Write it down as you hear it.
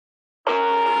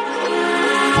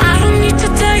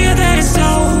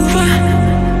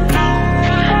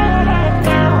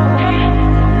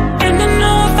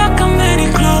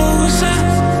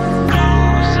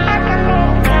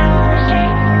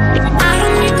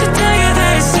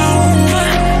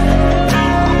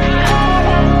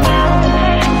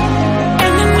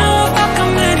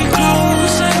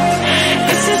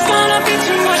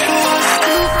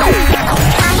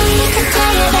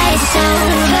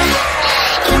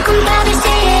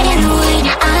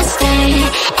way.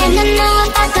 And I know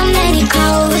if I come any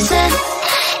closer,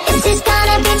 is this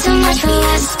gonna be too much for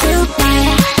us to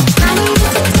bear? I don't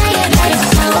need to tell you that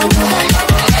it's over.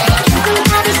 You can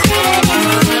probably see it in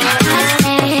the way I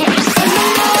stare. And I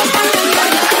know if I come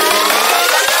any closer,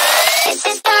 is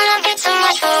this gonna be too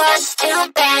much for us to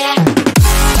bear?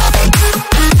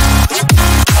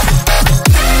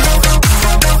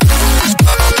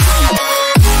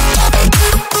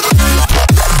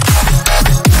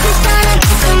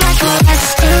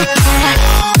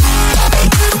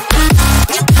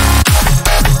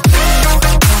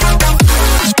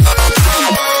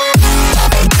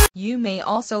 You may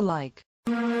also like.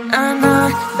 I'm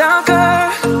not the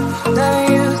girl that I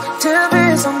used to be.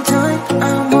 Sometimes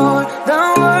I'm more than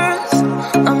words.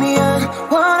 I'm beyond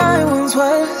what I once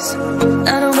was.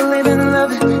 I don't believe in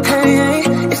love, hey, hey.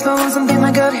 If I want something,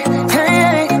 I got it, hey,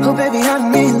 hey. Oh baby, I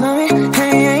don't need love me,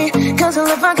 hey, hey. Cause I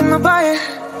love I cannot buy it.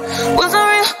 Wasn't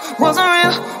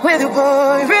real with you,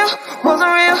 boy. Real,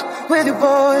 wasn't real with you,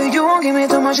 boy. You won't give me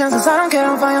too much chances, I don't care,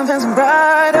 I'm fine, I'm fancy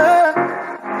brighter.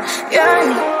 Yeah,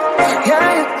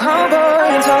 yeah, oh boy,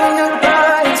 I'm telling you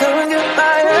goodbye, I'm telling you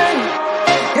goodbye.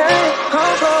 Yeah,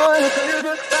 oh boy, I'm telling you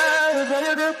goodbye, I'm telling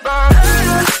you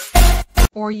goodbye.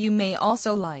 Or you may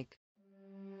also like.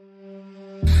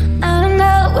 I don't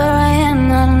know where I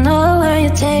am, I don't know where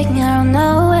you take me, I don't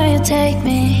know where you take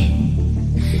me.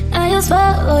 I just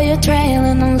follow your trail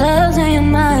and the love's in your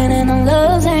mind and the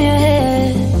love's in your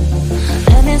head.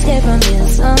 Let me escape from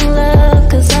this love,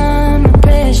 cause I'm a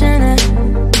prisoner.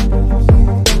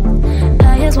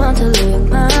 I just want to look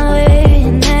my way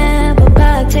and never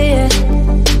back to you.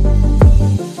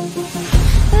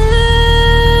 Ooh,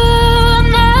 I'm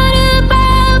not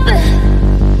above it.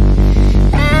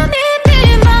 Let me be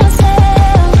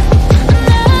myself. I'm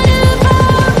not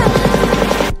above it.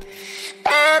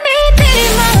 Let me be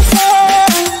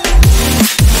myself.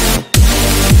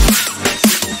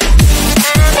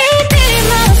 Let me be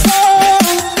myself.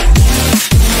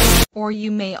 Or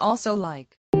you may also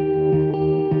like.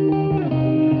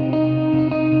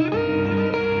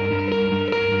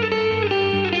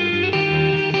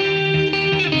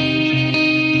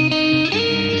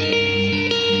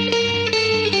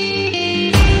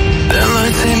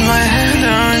 In my head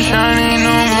aren't shining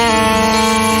no more.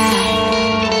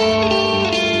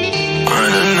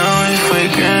 Wanna know if we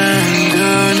can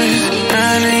do this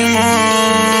anymore.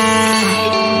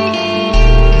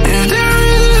 If there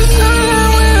is a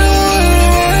sun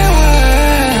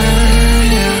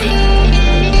that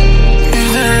if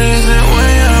there is a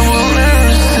way I will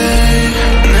never stay,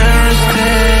 never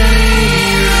stay.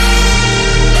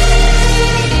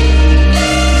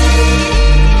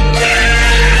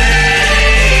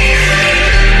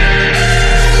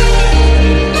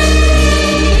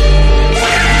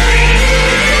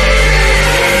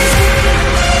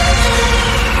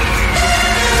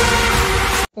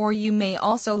 Or you may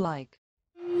also like.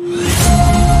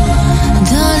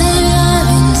 Darling, I've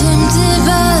been tempted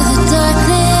by the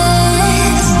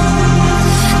darkness,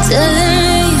 telling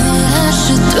me that I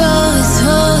should throw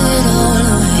it all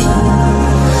away.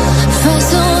 Fight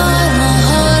so hard, my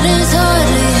heart is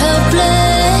hardly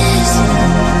helpless.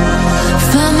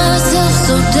 Find myself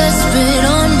so desperate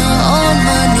on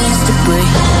my knees to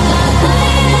break.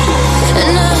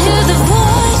 And I hear the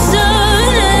voice of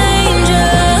an angel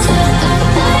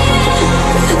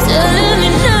telling me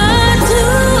not to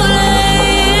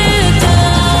let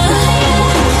down.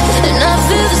 And I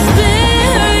feel the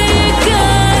spirit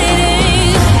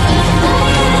guiding,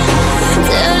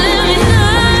 telling me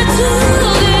not to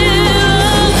give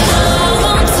up. Hold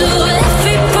on to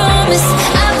every promise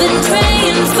I've been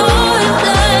praying for.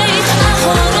 Like I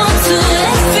hold on to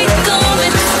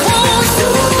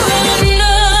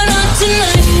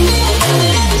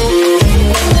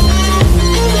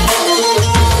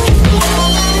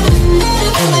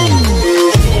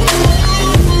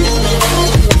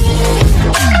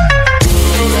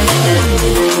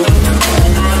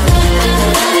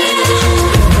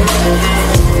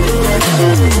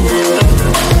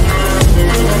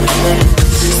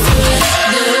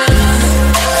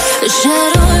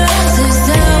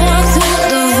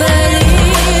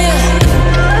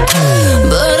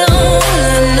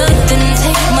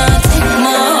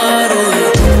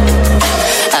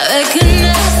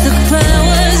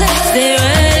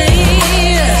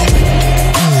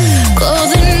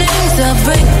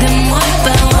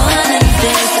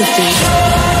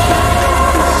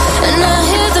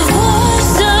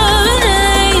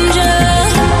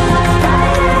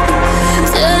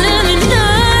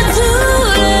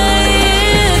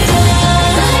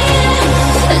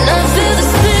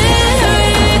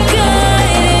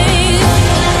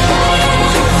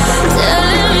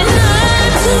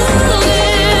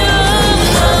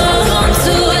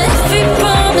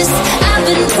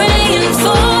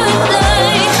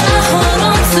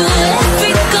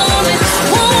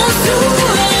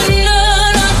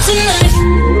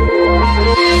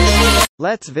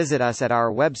Let's visit us at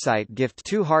our website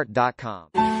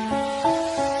gift2heart.com.